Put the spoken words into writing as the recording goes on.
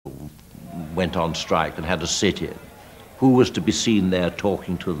went on strike and had a sit-in, who was to be seen there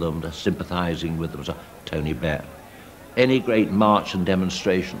talking to them, sympathizing with them? So, Tony Benn. Any great march and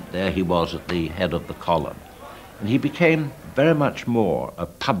demonstration, there he was at the head of the column. And he became very much more a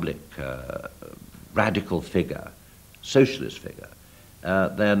public, radical figure, socialist figure,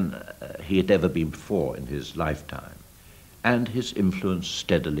 than he had ever been before in his lifetime. And his influence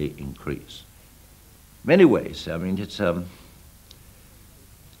steadily increased. Many ways, I mean, it's,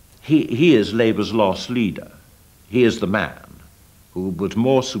 he is Labour's lost leader. He is the man who was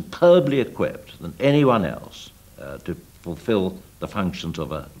more superbly equipped than anyone else to fulfill the functions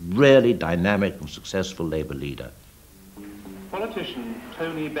of a really dynamic and successful Labour leader. Politician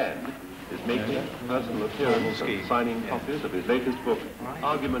Tony Benn is making a personal appearance and signing copies of his latest book,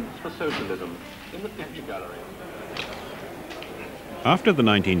 Arguments for Socialism, in the picture gallery. After the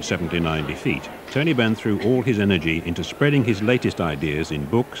 1979 defeat, Tony Benn threw all his energy into spreading his latest ideas in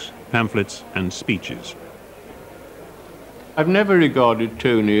books, pamphlets and speeches. I've never regarded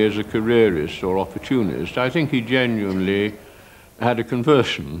Tony as a careerist or opportunist. I think he genuinely had a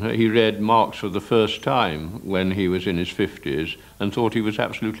conversion. He read Marx for the first time when he was in his 50s and thought he was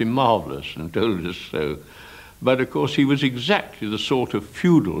absolutely marvellous and told us so. But of course he was exactly the sort of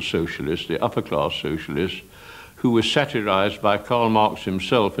feudal socialist, the upper-class socialist, who was satirized by Karl Marx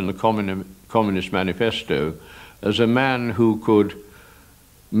himself in the Communist Manifesto as a man who could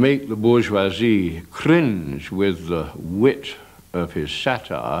make the bourgeoisie cringe with the wit of his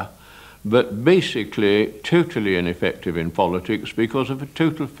satire, but basically totally ineffective in politics because of a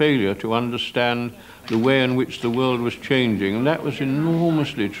total failure to understand the way in which the world was changing. And that was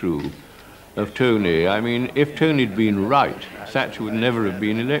enormously true of Tony. I mean, if Tony had been right, Thatcher would never have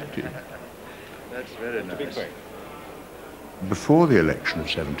been elected. That's very nice. Before the election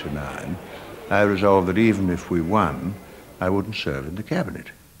of '79, I resolved that even if we won, I wouldn't serve in the cabinet.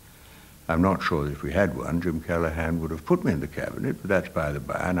 I'm not sure that if we had won, Jim Callaghan would have put me in the cabinet, but that's by the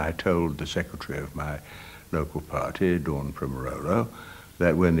by, and I told the secretary of my local party, Dawn Primarolo,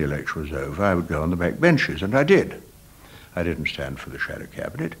 that when the election was over, I would go on the back benches, and I did. I didn't stand for the shadow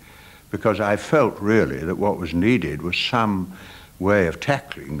cabinet, because I felt really that what was needed was some way of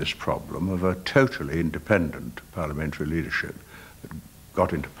tackling this problem of a totally independent parliamentary leadership that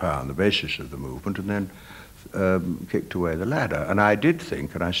got into power on the basis of the movement and then kicked away the ladder. And I did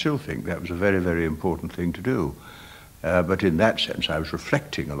think, and I still think, that was a very, very important thing to do. But in that sense, I was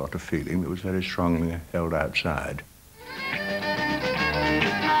reflecting a lot of feeling that was very strongly held outside.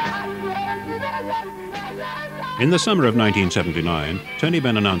 In the summer of 1979, Tony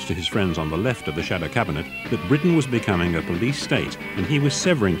Benn announced to his friends on the left of the shadow cabinet that Britain was becoming a police state and he was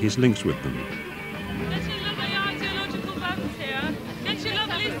severing his links with them.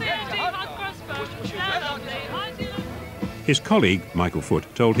 His colleague, Michael Foot,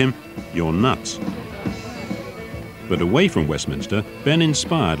 told him, "You're nuts." But away from Westminster, Benn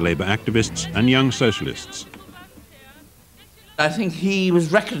inspired Labour activists and young socialists. I think he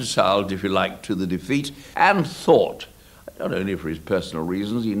was reconciled, if you like, to the defeat and thought, not only for his personal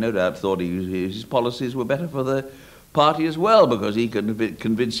reasons, he no doubt thought his policies were better for the party as well, because he could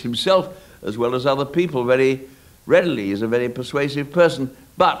convince himself as well as other people very readily. He's a very persuasive person.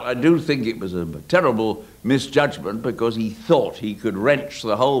 But I do think it was a terrible misjudgment because he thought he could wrench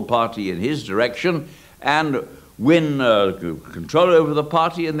the whole party in his direction and win control over the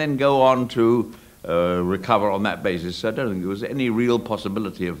party and then go on to recover on that basis. So I don't think there was any real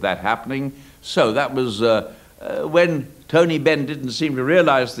possibility of that happening. So that was when Tony Benn didn't seem to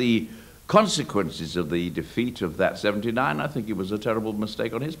realize the consequences of the defeat of that '79. I think it was a terrible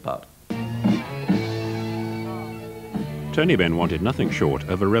mistake on his part. Tony Benn wanted nothing short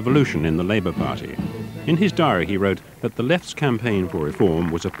of a revolution in the Labour Party. In his diary he wrote that the left's campaign for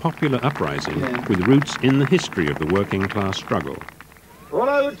reform was a popular uprising with roots in the history of the working class struggle. All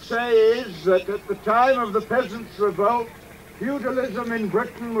I would say is that at the time of the Peasants' Revolt, feudalism in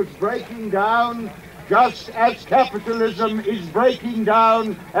Britain was breaking down just as capitalism is breaking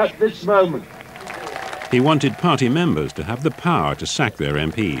down at this moment. He wanted party members to have the power to sack their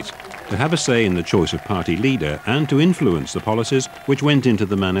MPs, to have a say in the choice of party leader and to influence the policies which went into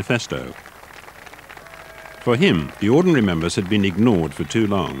the manifesto. For him, the ordinary members had been ignored for too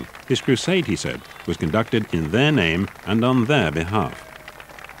long. His crusade, he said, was conducted in their name and on their behalf.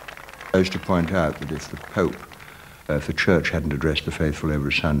 I used to point out that if the Pope, if the Church hadn't addressed the faithful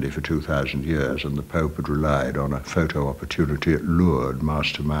every Sunday for 2,000 years and the Pope had relied on a photo opportunity at Lourdes,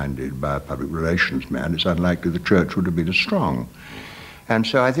 masterminded by a public relations man, it's unlikely the Church would have been as strong. And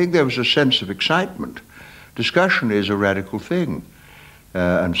so I think there was a sense of excitement. Discussion is a radical thing,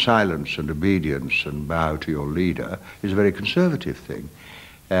 and silence and obedience and bow to your leader is a very conservative thing.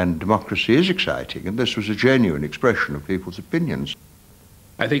 And democracy is exciting, and this was a genuine expression of people's opinions.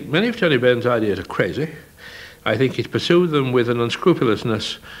 I think many of Tony Benn's ideas are crazy. I think he's pursued them with an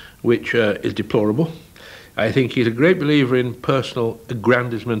unscrupulousness which is deplorable. I think he's a great believer in personal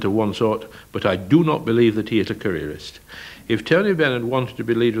aggrandizement of one sort, but I do not believe that he is a careerist. If Tony Benn had wanted to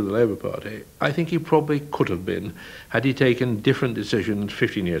be leader of the Labour Party, I think he probably could have been, had he taken different decisions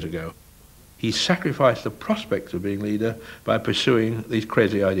 15 years ago. He sacrificed the prospects of being leader by pursuing these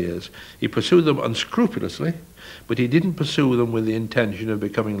crazy ideas. He pursued them unscrupulously, but he didn't pursue them with the intention of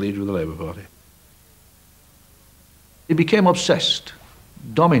becoming leader of the Labour Party. He became obsessed,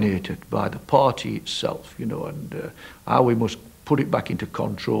 dominated by the party itself, you know, and how we must put it back into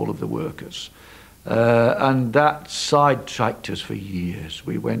control of the workers. And that sidetracked us for years.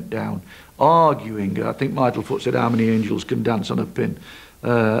 We went down arguing. I think Mydlefoot said, how many angels can dance on a pin?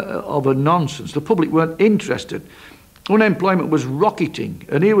 Of a nonsense. The public weren't interested. Unemployment was rocketing,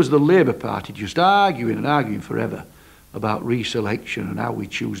 and here was the Labour Party just arguing and arguing forever about reselection and how we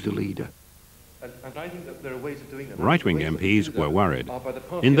choose the leader. Right-wing MPs were worried.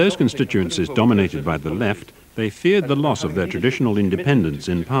 In those constituencies dominated by the left, they feared the loss of their traditional independence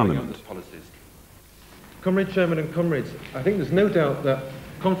in Parliament. Comrade Chairman and comrades, I think there's no doubt that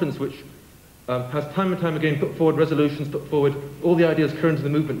conference which has time and time again put forward resolutions, put forward all the ideas current in the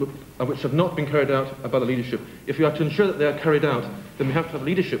movement which have not been carried out by the leadership. If we are to ensure that they are carried out, then we have to have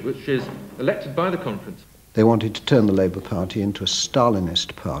leadership which is elected by the conference. They wanted to turn the Labour Party into a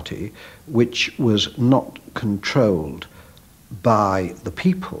Stalinist party which was not controlled by the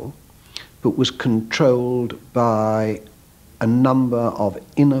people, but was controlled by a number of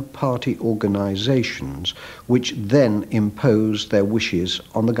inner party organisations which then imposed their wishes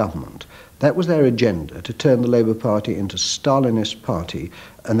on the government. That was their agenda, to turn the Labour Party into a Stalinist party,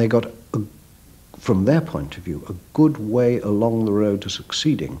 and they got, from their point of view, a good way along the road to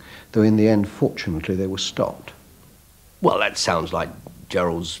succeeding, though in the end, fortunately, they were stopped. Well, that sounds like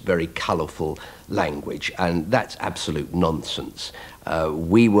Gerald's very colourful language, and that's absolute nonsense.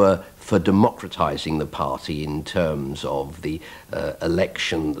 We were for democratising the party in terms of the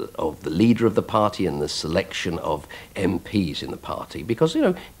election of the leader of the party and the selection of MPs in the party, because, you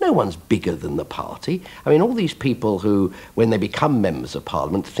know, no one's bigger than the party. I mean, all these people who, when they become members of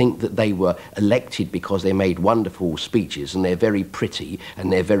Parliament, think that they were elected because they made wonderful speeches and they're very pretty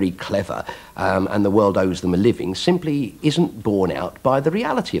and they're very clever and the world owes them a living, simply isn't borne out by the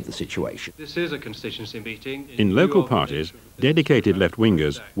reality of the situation. This is a constituency meeting. In local parties, dedicated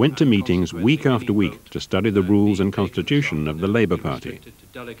left-wingers went to meetings week after week to study the rules and constitution of the Labour Party.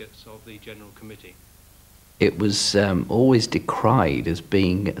 It was always decried as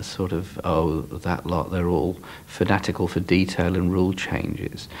being a sort of, oh, that lot, they're all fanatical for detail and rule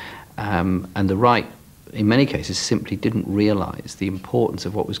changes. And the right, in many cases, simply didn't realise the importance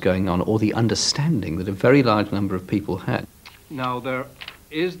of what was going on or the understanding that a very large number of people had. Now, there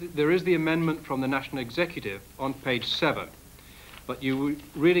is the amendment from the National Executive on page 7. But you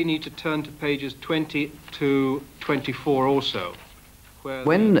really need to turn to pages 20 to 24 also.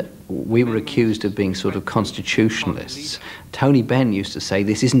 When we were accused of being sort of constitutionalists, Tony Benn used to say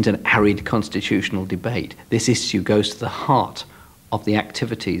this isn't an arid constitutional debate. This issue goes to the heart of the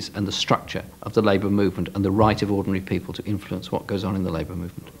activities and the structure of the Labour movement and the right of ordinary people to influence what goes on in the Labour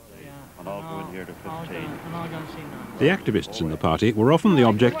movement. The activists in the party were often the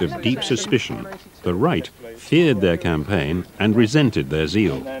object of deep suspicion. The right feared their campaign and resented their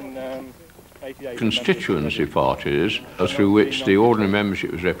zeal. Constituency parties, through which the ordinary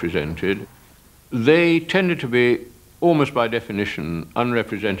membership was represented, they tended to be, almost by definition,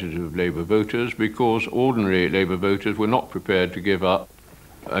 unrepresentative of Labour voters, because ordinary Labour voters were not prepared to give up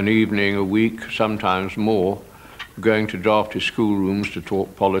an evening, a week, sometimes more, going to drafty schoolrooms to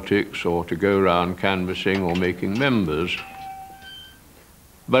talk politics or to go around canvassing or making members.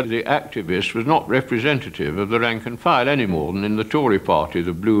 But the activist was not representative of the rank and file any more than in the Tory party.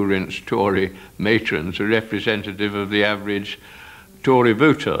 The blue-rinsed Tory matrons are representative of the average Tory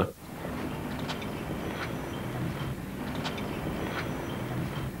voter.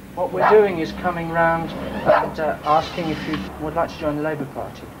 What we're doing is coming round and asking if you would like to join the Labour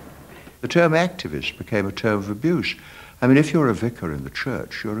Party. The term activist became a term of abuse. I mean, if you're a vicar in the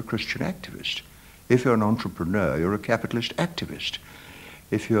church, you're a Christian activist. If you're an entrepreneur, you're a capitalist activist.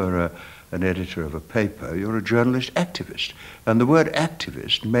 If you're an editor of a paper, you're a journalist activist. And the word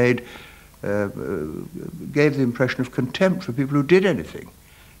activist gave the impression of contempt for people who did anything,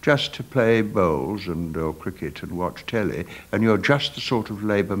 just to play bowls or cricket and watch telly, and you're just the sort of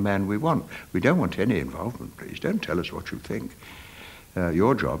Labour man we want. We don't want any involvement, please. Don't tell us what you think.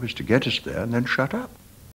 Your job is to get us there and then shut up.